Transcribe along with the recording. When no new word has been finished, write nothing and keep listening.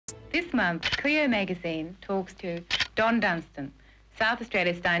This month, Cleo magazine talks to Don Dunstan, South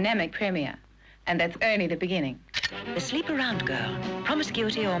Australia's dynamic premier, and that's only the beginning. The Sleep Around Girl,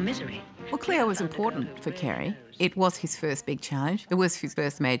 Promiscuity or Misery. Well, Cleo was important for Kerry. It was his first big challenge. It was his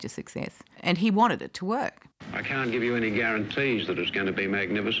first major success. And he wanted it to work. I can't give you any guarantees that it's going to be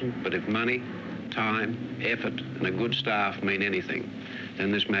magnificent, but if money, time, effort and a good staff mean anything,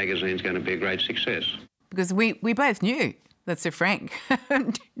 then this magazine's going to be a great success. Because we both knew that Sir Frank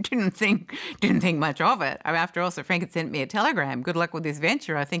didn't think much of it. After all, Sir Frank had sent me a telegram, good luck with this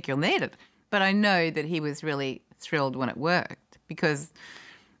venture, I think you'll need it. But I know that he was really thrilled when it worked because,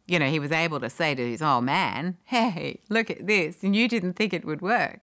 you know, he was able to say to his old man, hey, look at this, and you didn't think it would work.